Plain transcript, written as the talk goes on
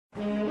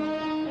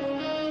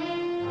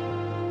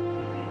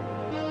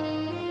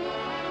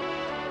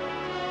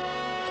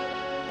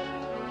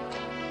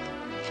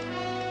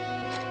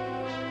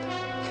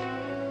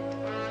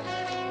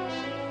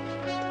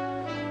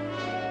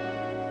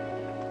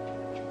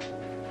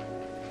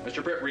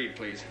Mr. Britt Reed,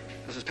 please.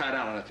 This is Pat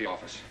Allen at the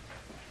office.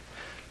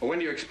 Well, when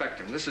do you expect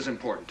him? This is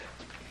important.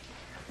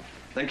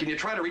 Then can you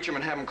try to reach him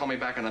and have him call me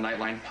back on the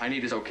nightline? I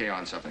need his okay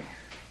on something.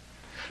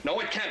 No,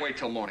 it can't wait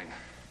till morning.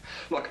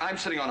 Look, I'm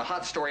sitting on a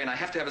hot story and I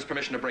have to have his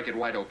permission to break it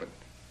wide open.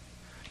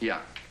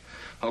 Yeah.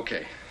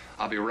 Okay.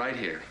 I'll be right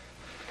here.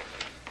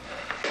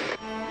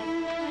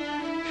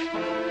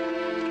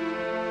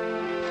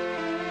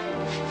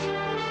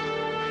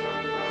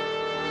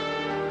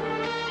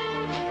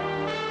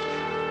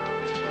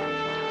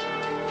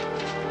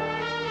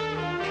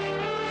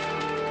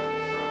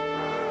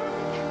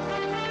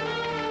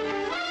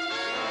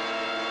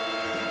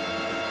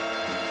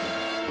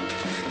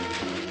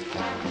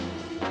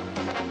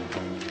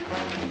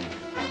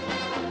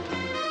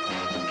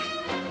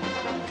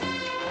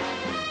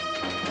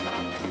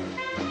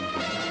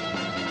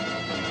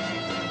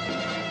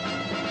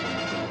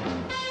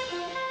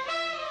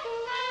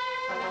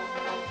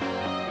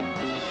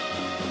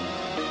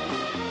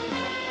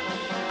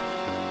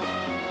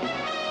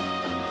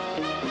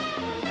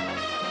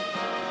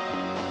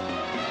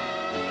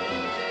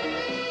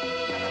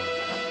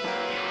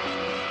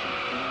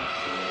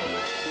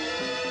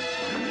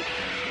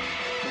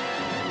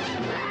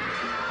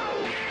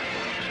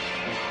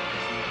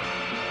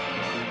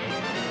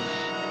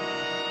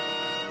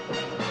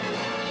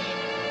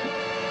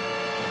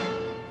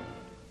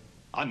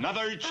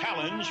 Another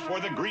challenge for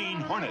the Green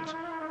Hornet.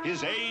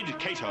 His aide,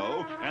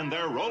 Cato, and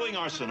their rolling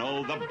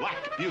arsenal, the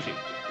Black Beauty.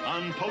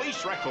 On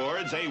police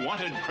records, a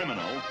wanted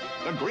criminal,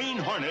 the Green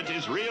Hornet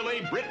is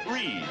really Britt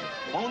Reed,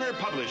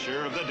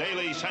 owner-publisher of the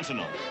Daily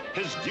Sentinel.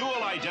 His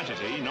dual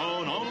identity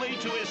known only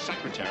to his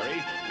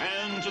secretary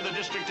and to the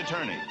district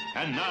attorney.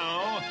 And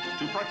now,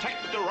 to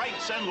protect the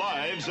rights and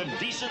lives of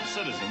decent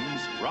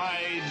citizens,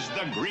 rides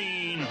the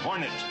Green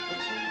Hornet.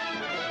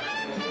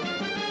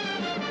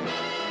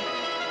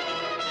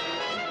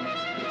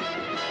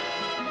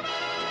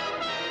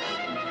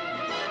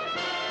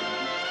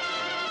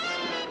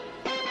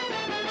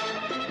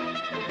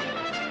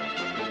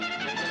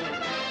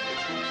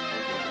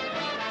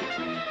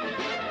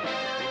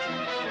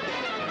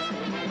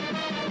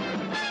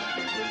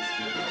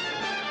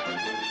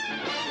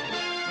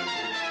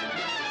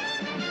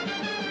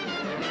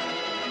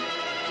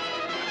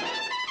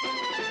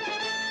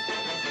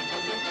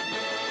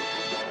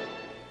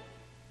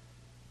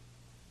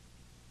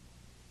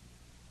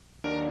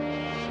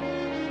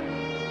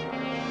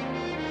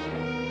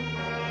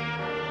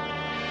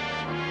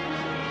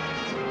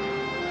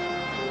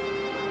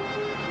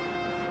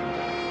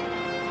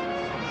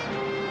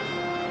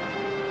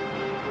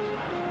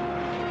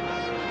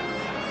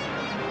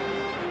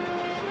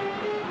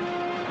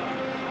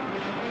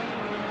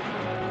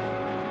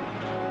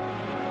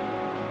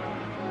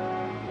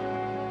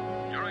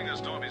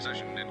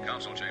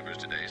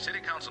 City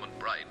Councilman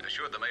Bright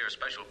assured the mayor's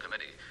special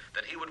committee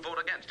that he would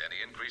vote against any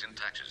increase in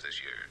taxes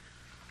this year.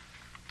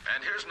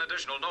 And here's an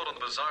additional note on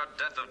the bizarre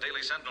death of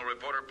Daily Sentinel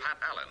reporter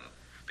Pat Allen.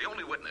 The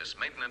only witness,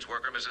 maintenance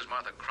worker Mrs.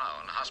 Martha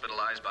Crown,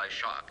 hospitalized by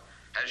shock,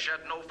 has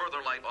shed no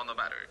further light on the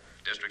matter.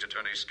 District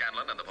Attorney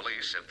Scanlon and the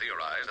police have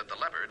theorized that the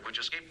leopard,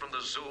 which escaped from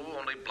the zoo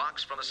only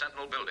blocks from the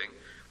Sentinel building,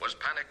 was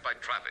panicked by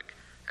traffic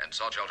and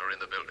sought shelter in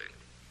the building.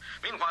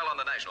 Meanwhile,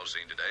 on the national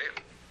scene today...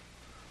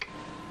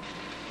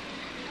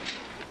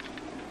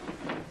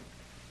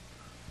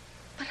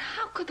 But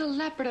how could the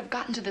leopard have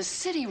gotten to the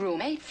city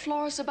room 8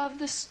 floors above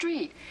the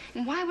street?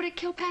 And why would it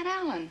kill Pat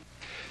Allen?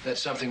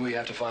 That's something we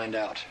have to find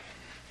out.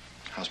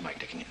 How's Mike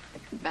Dickinson?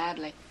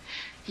 Badly.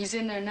 He's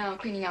in there now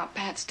cleaning out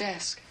Pat's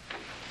desk.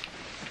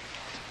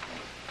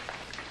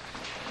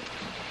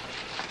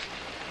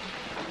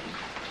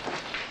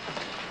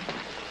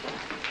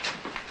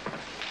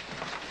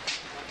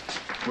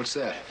 What's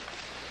that?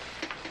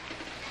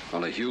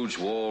 On a huge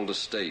walled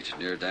estate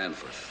near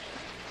Danforth.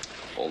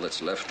 All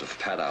that's left of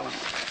Pat Allen.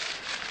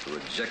 The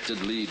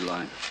rejected lead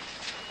line.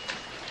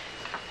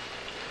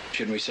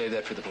 Shouldn't we save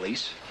that for the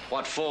police?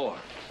 What for?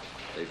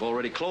 They've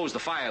already closed the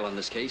file on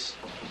this case.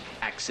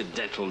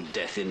 Accidental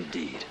death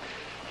indeed.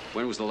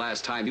 When was the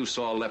last time you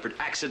saw a leopard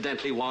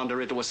accidentally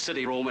wander into a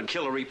city room and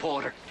kill a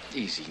reporter?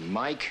 Easy,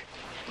 Mike.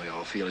 We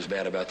all feel as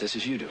bad about this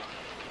as you do.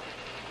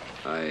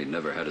 I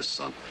never had a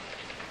son.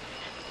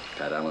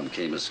 Pat Allen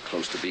came as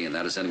close to being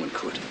that as anyone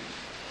could.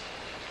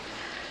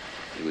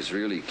 He was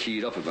really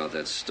keyed up about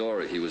that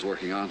story he was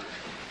working on.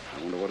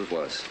 I wonder what it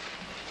was.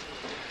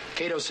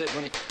 Cato said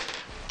when he...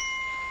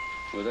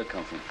 Where'd that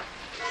come from?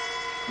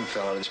 It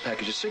fell out of this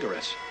package of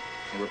cigarettes.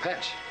 They were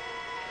Pat's.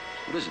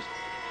 What is it?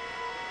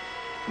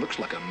 Looks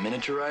like a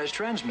miniaturized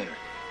transmitter.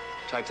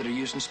 Type that are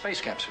used in space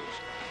capsules.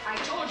 I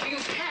told you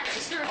can't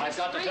disturb I've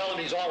got to tell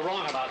him he's all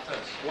wrong about this.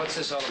 What's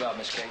this all about,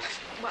 Miss Kate?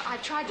 Well, I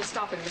tried to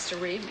stop him,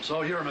 Mr. Reed.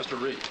 So you're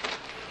Mr. Reed.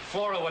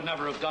 Flora would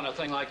never have done a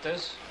thing like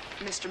this.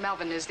 Mr.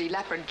 Melvin is the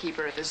leopard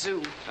keeper at the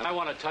zoo. And I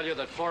want to tell you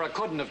that Flora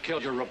couldn't have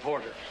killed your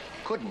reporter.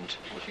 Couldn't?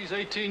 Well, she's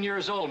 18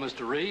 years old,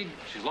 Mr. Reed.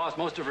 She's lost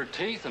most of her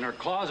teeth, and her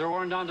claws are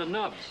worn down to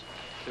nubs.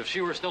 If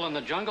she were still in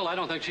the jungle, I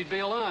don't think she'd be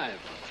alive.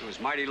 She was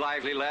mighty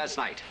lively last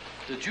night.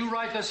 Did you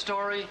write this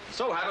story?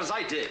 So happens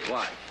I did.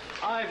 Why?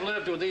 I've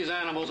lived with these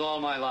animals all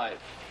my life,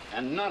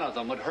 and none of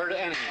them would hurt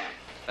anyone.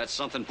 That's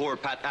something poor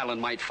Pat Allen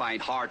might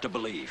find hard to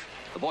believe.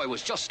 The boy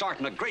was just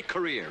starting a great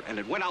career, and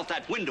it went out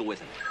that window with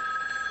him.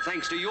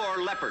 Thanks to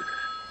your leopard.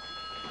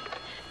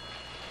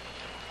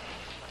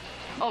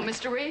 Oh,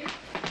 Mr. Reed?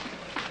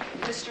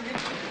 Mr. Reed?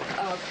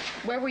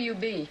 Where will you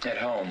be? At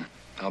home.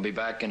 I'll be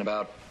back in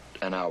about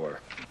an hour.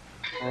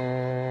 I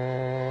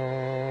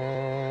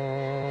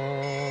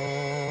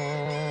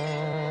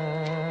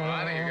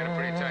think you got a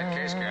pretty tight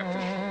case,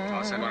 Captain.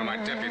 I'll send one of my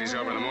deputies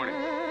over in the morning.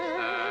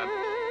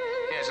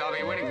 Yes, I'll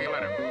be waiting for your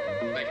letter.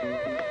 Thank you.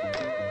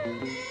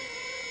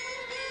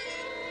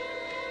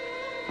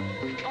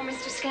 Oh,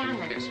 Mr.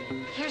 Scanlon. Yes.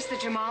 Here's the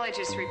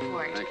gemologist's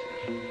report. Thank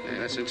you. Yeah,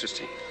 that's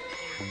interesting.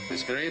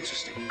 That's very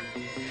interesting.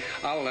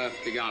 I'll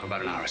be gone for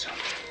about an hour or so.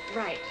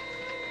 Right.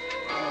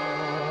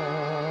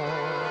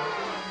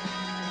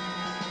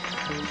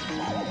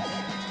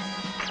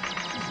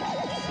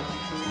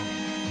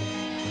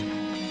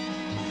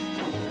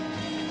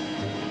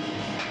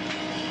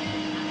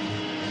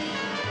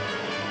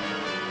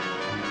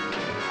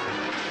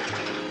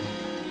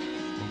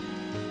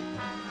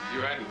 If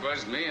you hadn't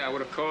buzzed me, I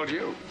would have called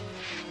you.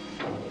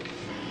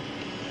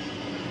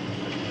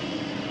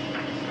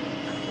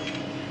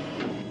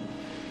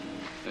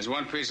 There's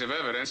one piece of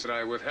evidence that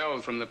I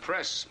withheld from the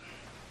press.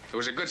 There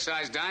was a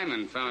good-sized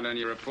diamond found on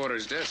your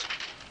reporter's desk.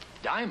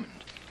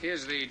 Diamond?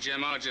 Here's the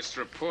gemologist's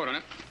report on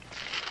it.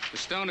 The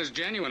stone is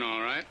genuine,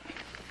 all right.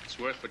 It's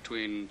worth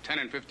between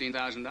 $10,000 and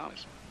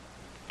 $15,000.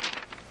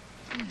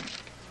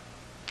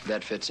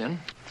 That fits in.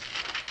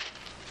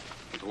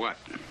 With what?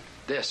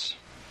 This.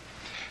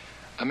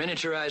 A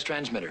miniaturized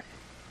transmitter.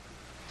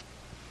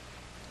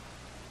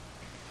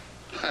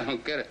 I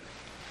don't get it.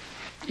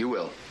 You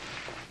will.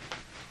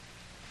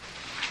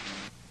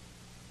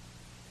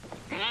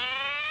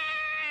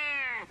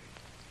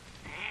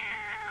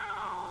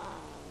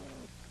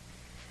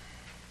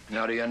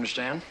 Now do you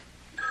understand?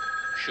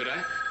 Should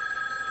I?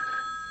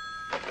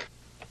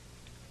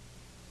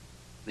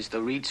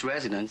 Mr. Reed's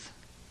residence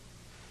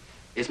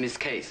is Miss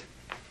Case.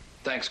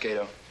 Thanks,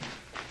 Cato.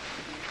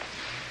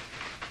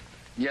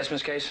 Yes,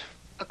 Miss Case?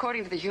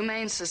 According to the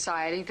Humane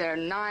Society, there are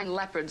 9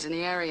 leopards in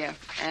the area,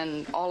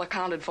 and all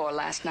accounted for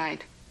last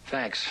night.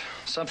 Thanks.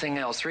 Something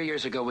else. 3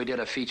 years ago, we did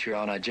a feature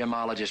on a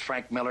gemologist,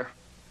 Frank Miller.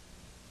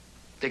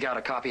 Dig out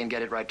a copy and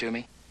get it right to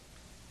me?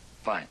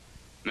 Fine.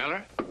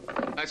 Miller?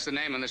 That's the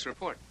name on this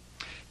report.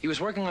 He was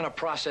working on a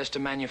process to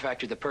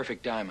manufacture the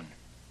perfect diamond.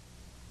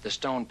 The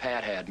stone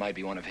Pat had might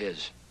be one of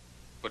his.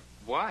 But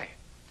why?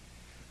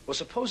 Well,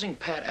 supposing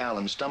Pat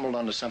Allen stumbled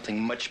onto something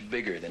much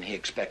bigger than he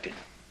expected.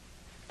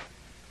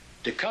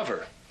 To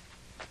cover,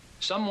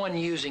 someone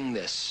using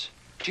this,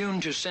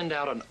 tuned to send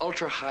out an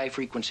ultra-high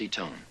frequency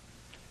tone,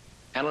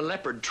 and a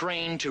leopard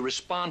trained to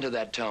respond to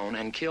that tone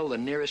and kill the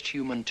nearest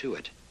human to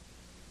it.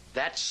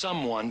 That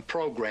someone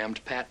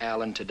programmed Pat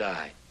Allen to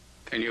die.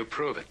 Can you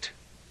prove it?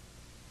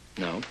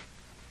 No.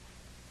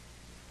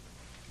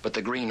 But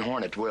the Green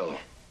Hornet will.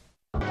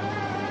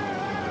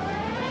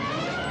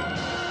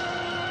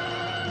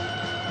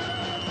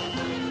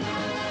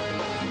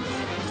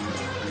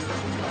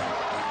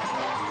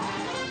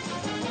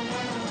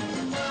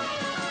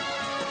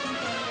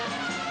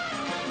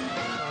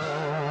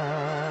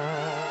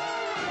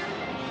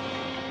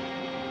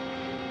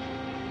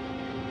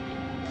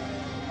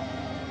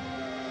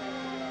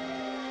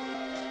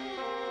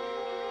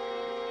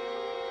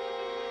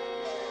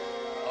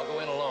 I'll go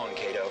in alone,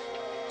 Cato.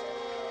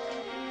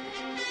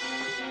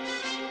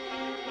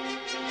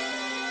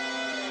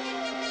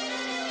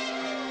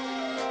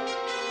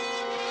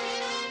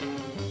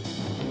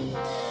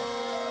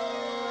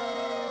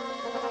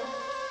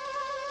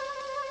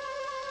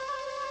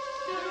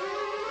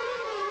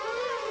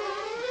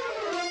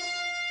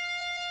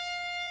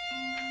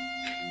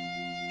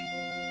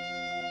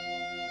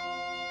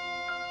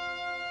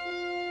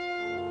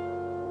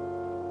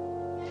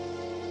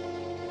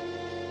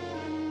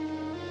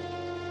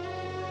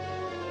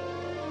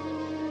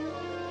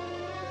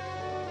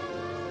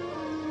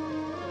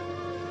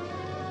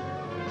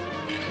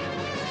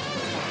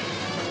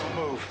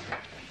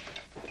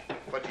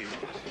 What do you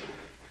want?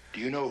 Do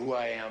you know who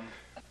I am?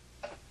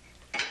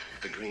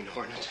 The Green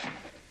Hornet?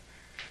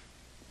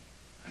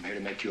 I'm here to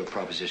make you a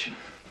proposition.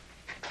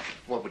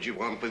 What would you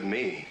want with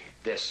me?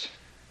 This.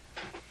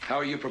 How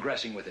are you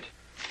progressing with it?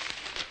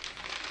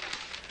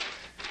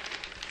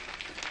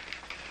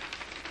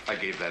 I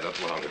gave that up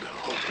long ago.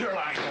 You're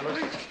lying,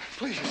 Miller.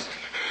 Please.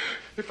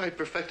 If I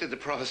perfected the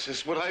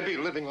process, would I be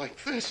living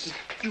like this?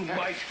 You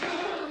might.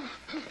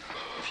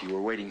 If you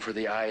were waiting for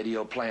the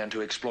ideal plan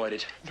to exploit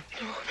it.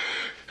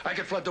 I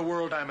could flood the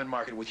world diamond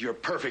market with your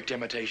perfect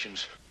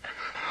imitations.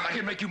 I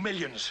could make you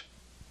millions.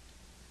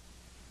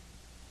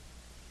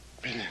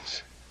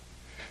 Millions.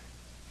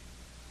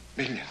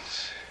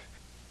 Millions.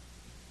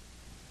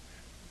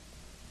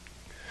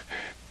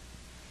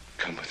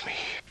 Come with me.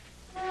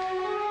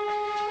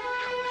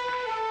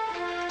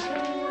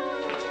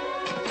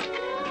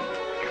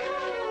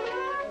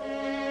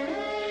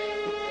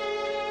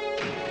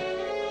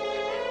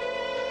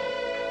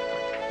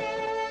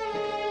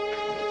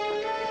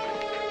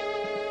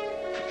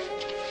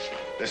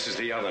 This is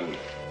the oven.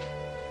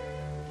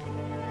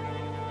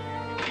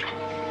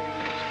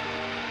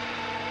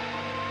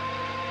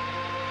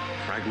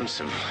 Fragments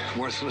of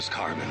worthless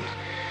carbon,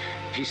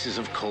 pieces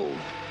of coal.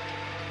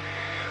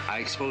 I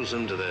expose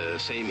them to the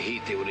same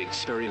heat they would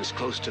experience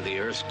close to the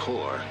Earth's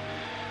core.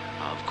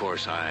 Of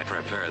course, I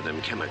prepare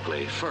them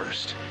chemically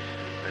first,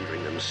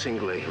 rendering them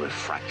singly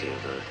refractive,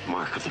 the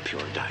mark of the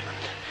pure diamond.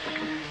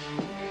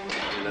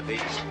 In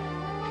these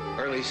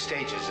early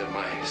stages of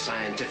my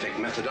scientific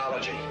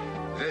methodology,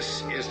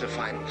 this is the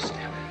final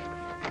step.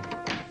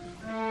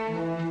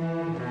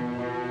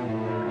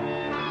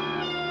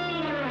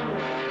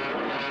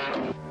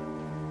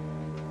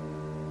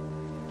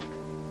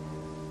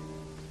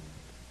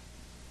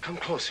 Come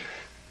closer.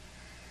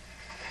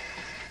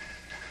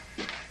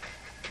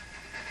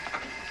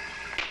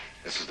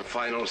 This is the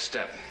final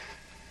step.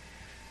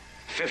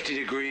 50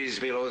 degrees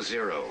below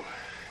zero.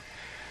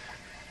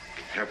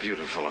 They're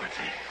beautiful, aren't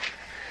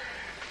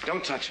they?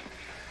 Don't touch them.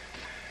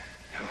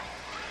 No.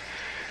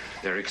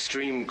 Their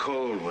extreme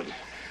cold would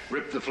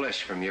rip the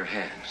flesh from your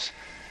hands.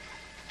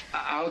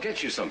 I'll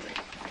get you something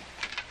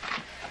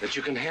that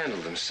you can handle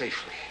them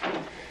safely.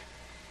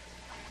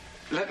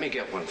 Let me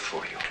get one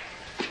for you.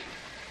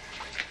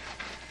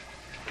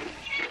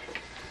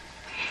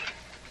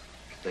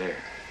 There.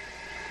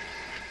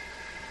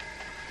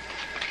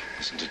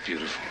 Isn't it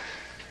beautiful?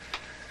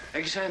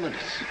 Examine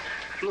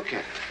it. Look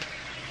at it.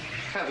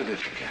 Have a good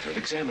look at it.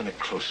 Examine it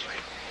closely.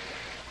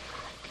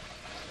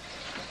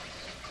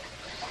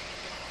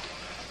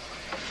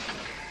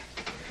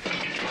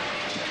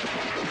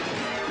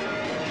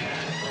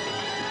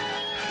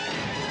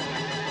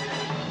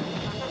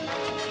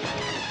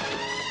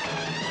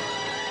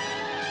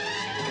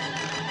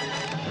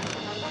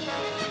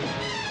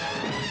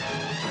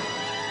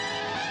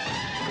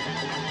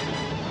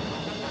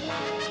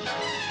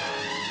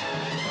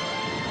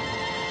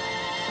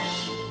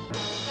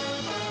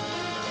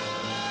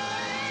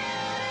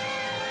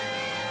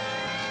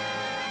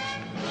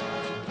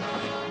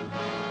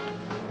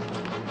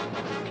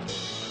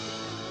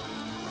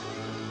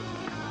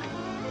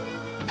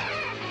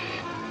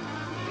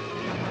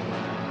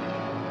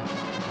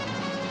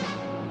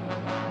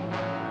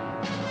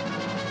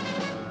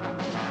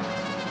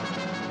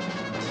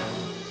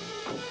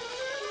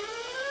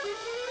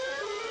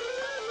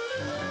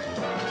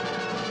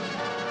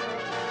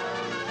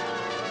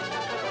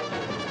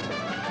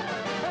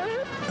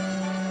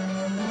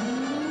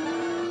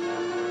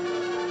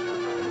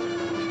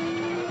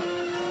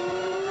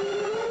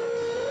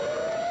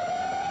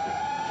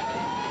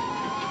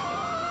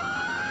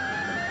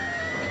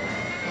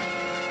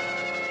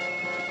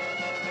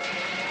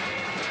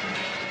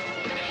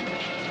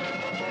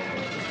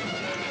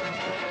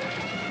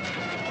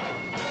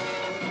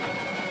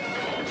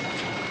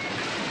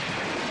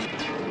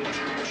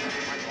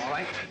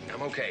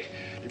 Okay.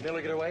 Did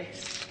Miller get away?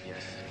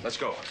 Yes. Let's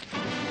go.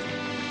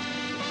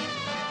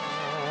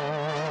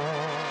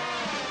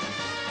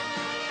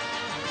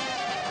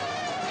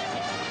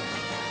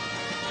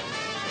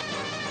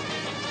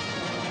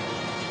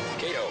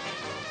 Cato,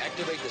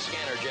 activate the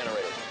scanner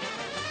generator.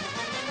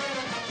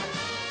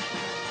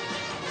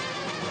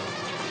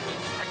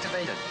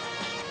 Activated.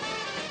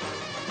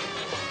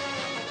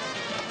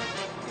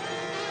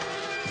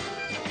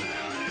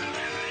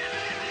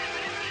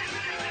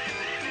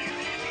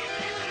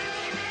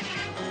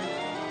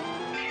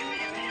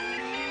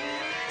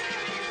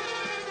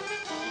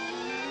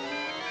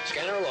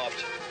 Scanner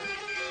aloft.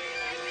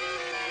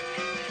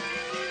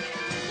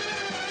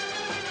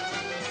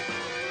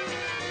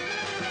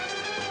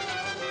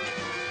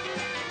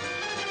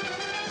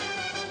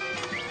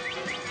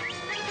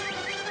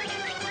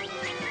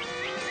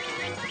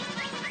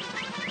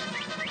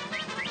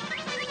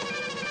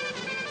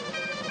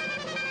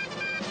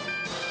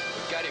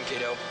 Got him,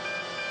 Cato.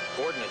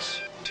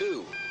 Coordinates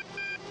 2,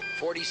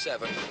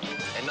 47,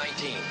 and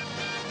 19.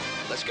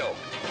 Let's go.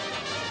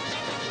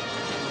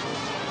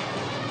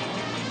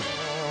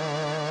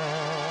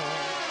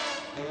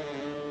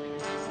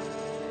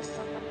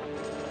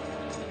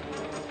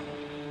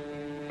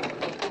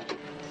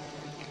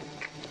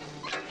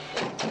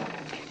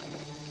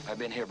 I've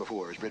been here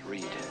before as Britt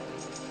Reed.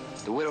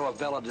 The widow of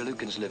Bella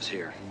DeLukens lives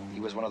here. He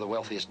was one of the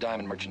wealthiest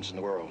diamond merchants in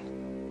the world.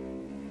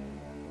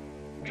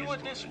 Do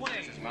it this way.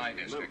 This is my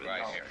district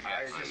right here.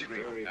 Yes. I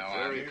disagree.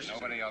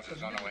 Nobody else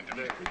is going to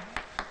interfere.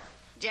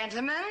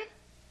 Gentlemen,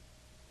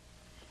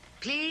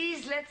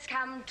 please let's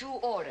come to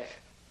order.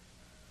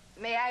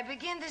 May I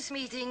begin this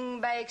meeting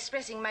by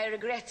expressing my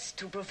regrets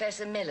to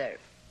Professor Miller.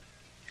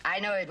 I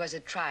know it was a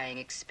trying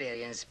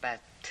experience,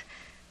 but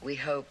we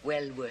hope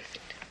well worth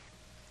it.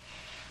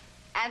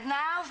 And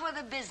now for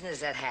the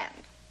business at hand.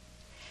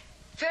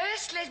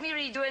 First, let me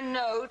read you a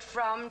note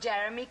from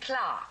Jeremy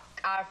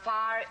Clark, our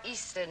Far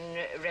Eastern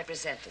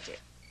representative.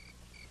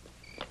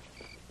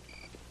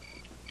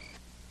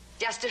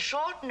 Just a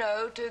short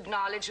note to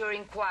acknowledge your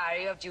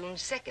inquiry of June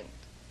 2nd.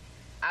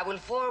 I will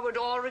forward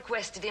all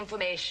requested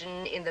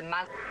information in the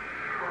month.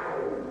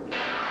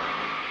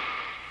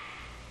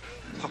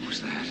 What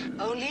was that?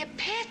 Only a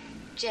pet,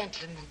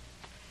 gentlemen.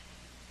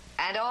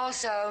 And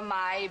also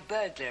my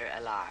burglar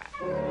alarm.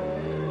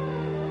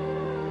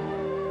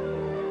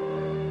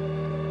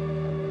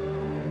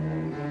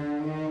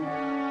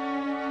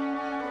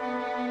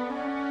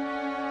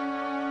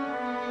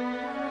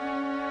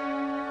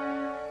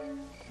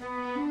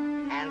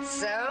 And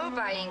so,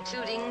 by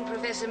including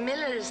Professor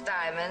Miller's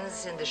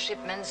diamonds in the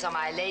shipments of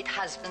my late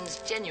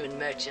husband's genuine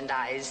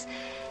merchandise,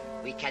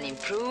 we can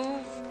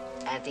improve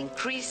and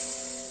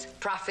increase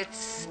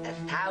profits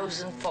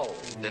 1,000-fold.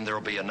 Then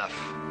there'll be enough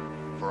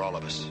for all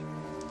of us.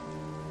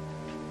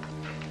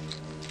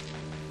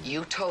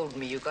 You told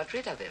me you got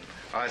rid of him.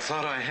 I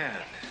thought I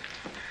had.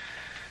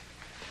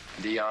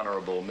 The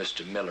Honorable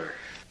Mr. Miller.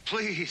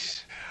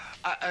 Please,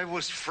 I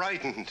was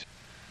frightened.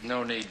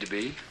 No need to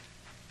be.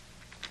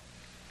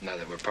 Now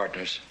that we're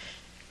partners.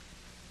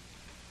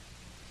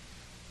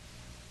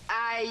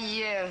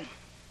 I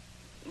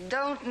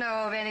don't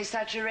know of any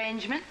such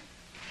arrangement.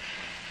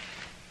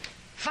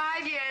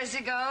 5 years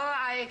ago,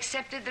 I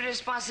accepted the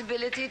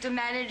responsibility to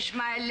manage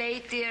my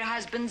late dear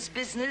husband's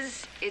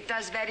business. It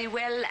does very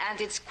well, and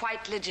it's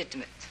quite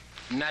legitimate.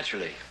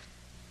 Naturally.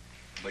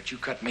 But you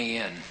cut me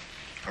in,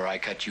 or I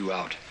cut you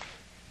out.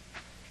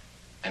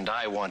 And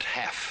I want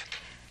half.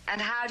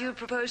 And how do you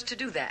propose to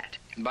do that?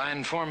 By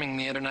informing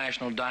the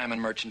International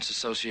Diamond Merchants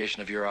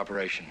Association of your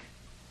operation.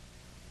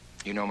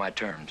 You know my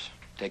terms.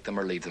 Take them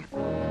or leave them.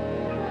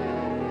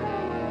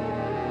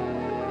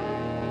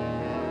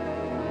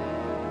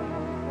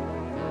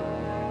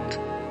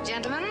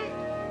 Gentlemen,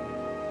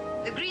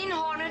 the Green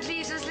Hornet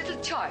leaves us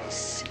little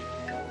choice.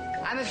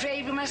 I'm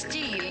afraid we must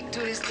yield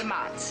to his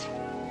demands.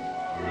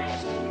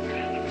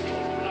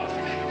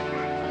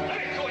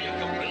 Let go, you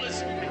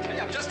gorillas.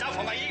 I'm just out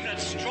for my evening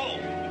stroll.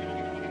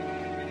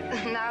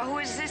 Now, who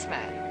is this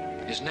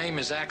man? His name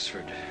is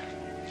Axford.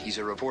 He's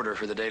a reporter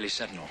for the Daily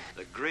Sentinel.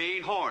 The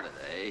Green Hornet,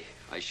 eh?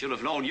 I should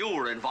have known you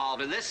were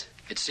involved in this.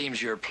 It seems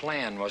your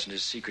plan wasn't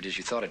as secret as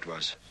you thought it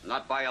was.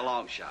 Not by a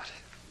long shot.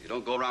 You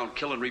don't go around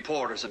killing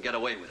reporters and get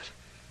away with it.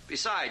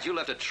 Besides, you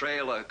left a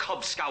trail a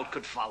Cub Scout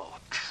could follow.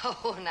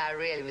 Oh, now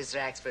really, Mr.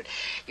 Axford,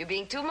 you're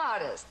being too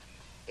modest.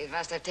 It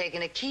must have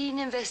taken a keen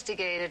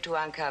investigator to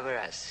uncover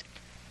us.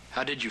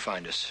 How did you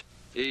find us?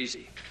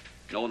 Easy.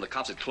 Knowing the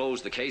cops had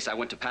closed the case, I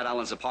went to Pat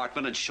Allen's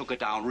apartment and shook it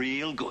down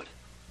real good.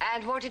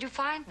 And what did you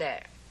find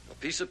there? A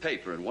piece of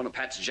paper in one of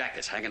Pat's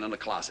jackets hanging in the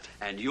closet.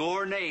 And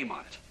your name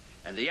on it.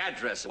 And the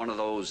address of one of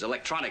those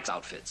electronics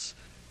outfits.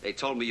 They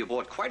told me you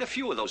bought quite a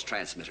few of those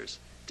transmitters.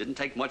 Didn't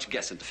take much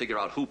guessing to figure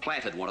out who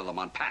planted one of them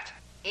on Pat.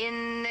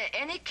 In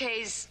any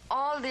case,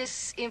 all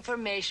this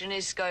information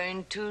is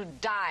going to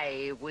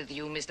die with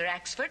you, Mr.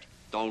 Axford.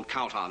 Don't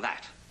count on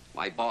that.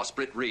 My boss,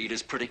 Britt Reed,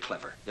 is pretty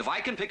clever. If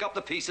I can pick up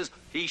the pieces,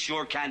 he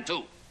sure can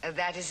too.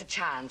 That is a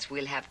chance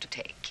we'll have to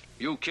take.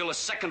 You kill a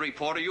second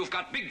reporter, you've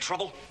got big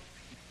trouble.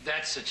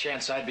 That's a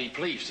chance I'd be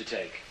pleased to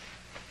take.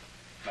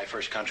 My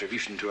first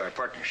contribution to our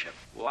partnership.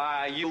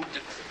 Why, you...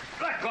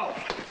 Let go!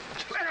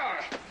 Let go!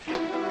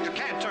 You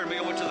can't turn me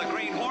over to the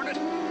Green Hornet.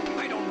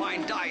 I don't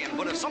mind dying,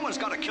 but if someone's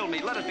got to kill me,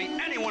 let it be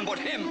anyone but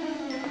him.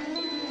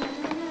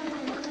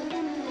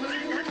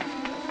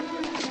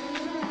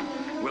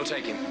 We'll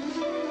take him.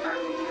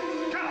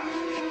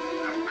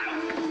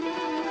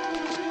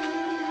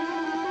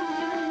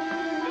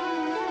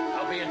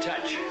 I'll be in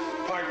touch.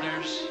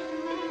 Partners.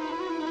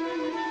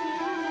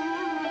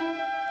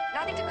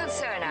 Nothing to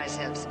concern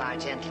ourselves about,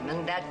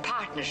 gentlemen. That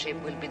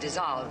partnership will be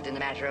dissolved in a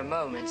matter of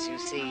moments, you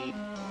see.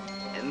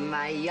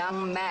 My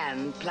young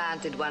man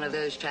planted one of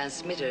those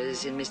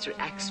transmitters in Mr.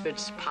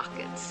 Axford's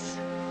pockets.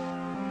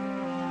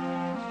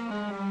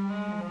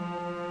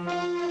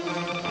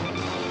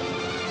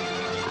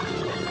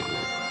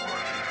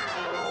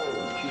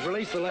 She's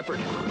released the leopard.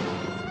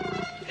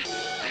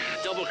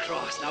 Double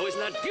cross. Now, isn't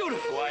that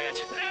beautiful?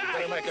 Quiet. We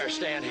better make our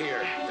stand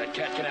here. That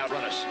cat can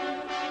outrun us.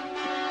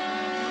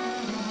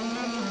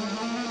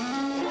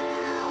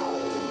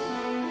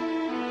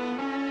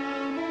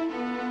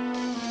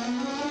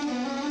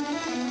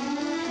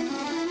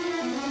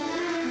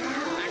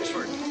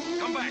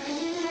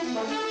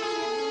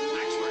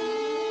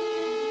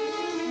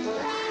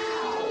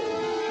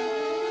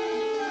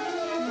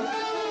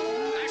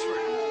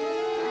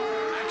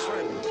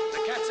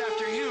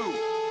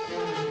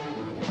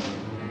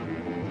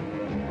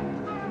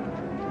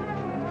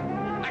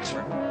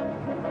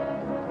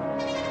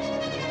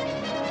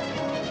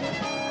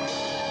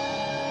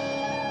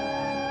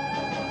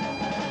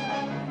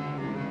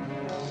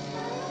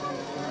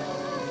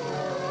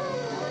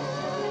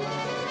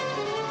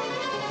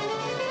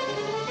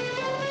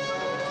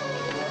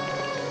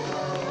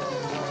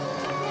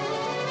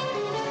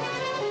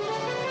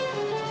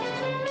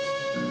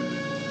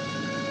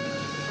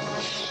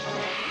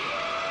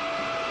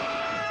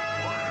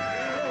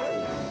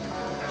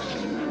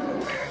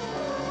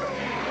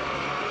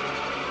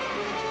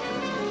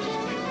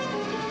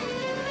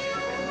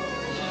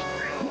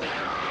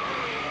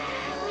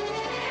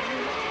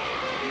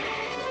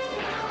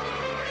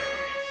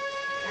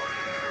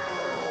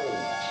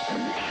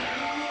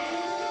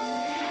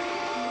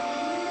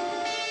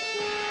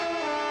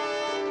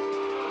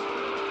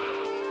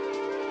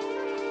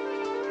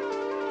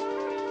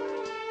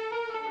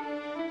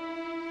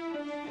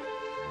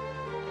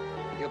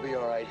 He'll be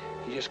all right.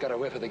 He just got a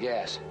whiff of the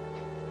gas.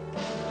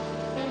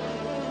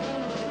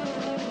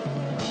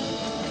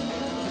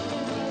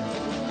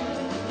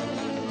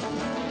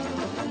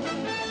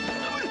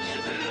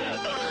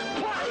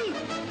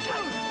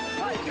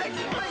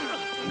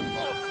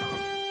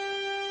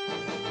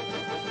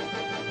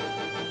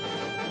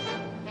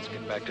 Let's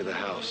get back to the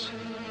house.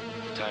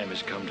 The time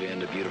has come to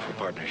end a beautiful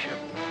partnership.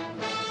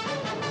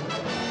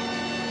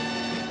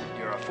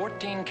 You're a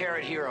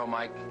 14-carat hero,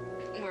 Mike.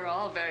 We're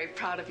all very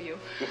proud of you.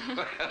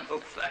 Well,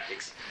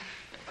 thanks.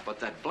 But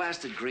that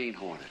blasted Green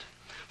Hornet.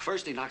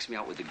 First he knocks me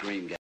out with the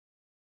green gas.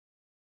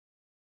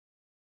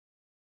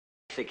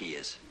 I think he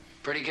is.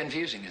 Pretty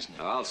confusing, isn't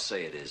it? I'll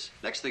say it is.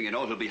 Next thing you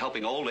know, he'll be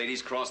helping old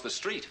ladies cross the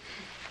street.